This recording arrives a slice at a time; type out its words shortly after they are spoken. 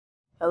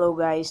Hello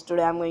guys,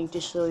 today I'm going to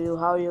show you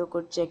how you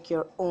could check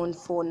your own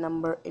phone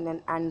number in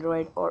an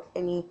Android or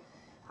any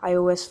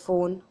iOS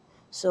phone.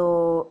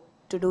 So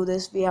to do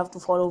this we have to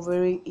follow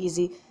very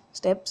easy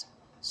steps.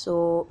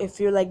 So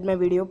if you liked my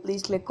video,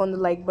 please click on the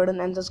like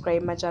button and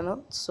subscribe my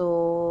channel.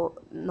 So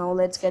now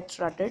let's get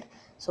started.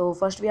 So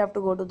first we have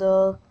to go to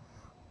the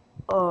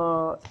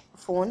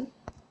phone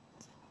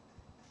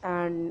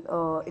and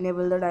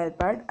enable the dial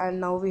pad, and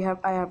now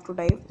I have to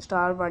type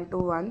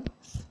 *121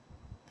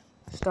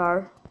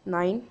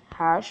 *9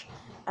 hash,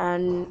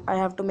 and I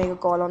have to make a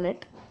call on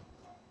it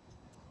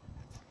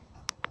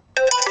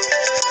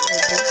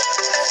like this.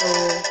 So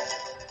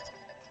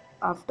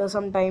after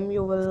some time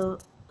you will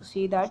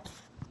see that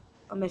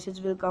a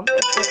message will come.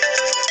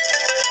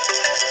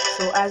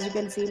 So as you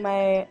can see,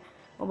 my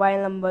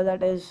mobile number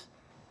that is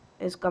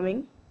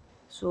coming.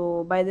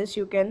 So by this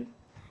you can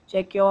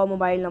check your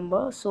mobile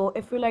number. So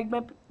if you like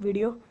my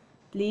video,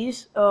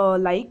 please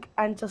like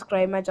and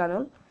subscribe my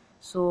channel.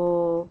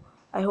 So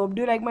I hope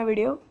you like my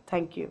video.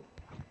 Thank you.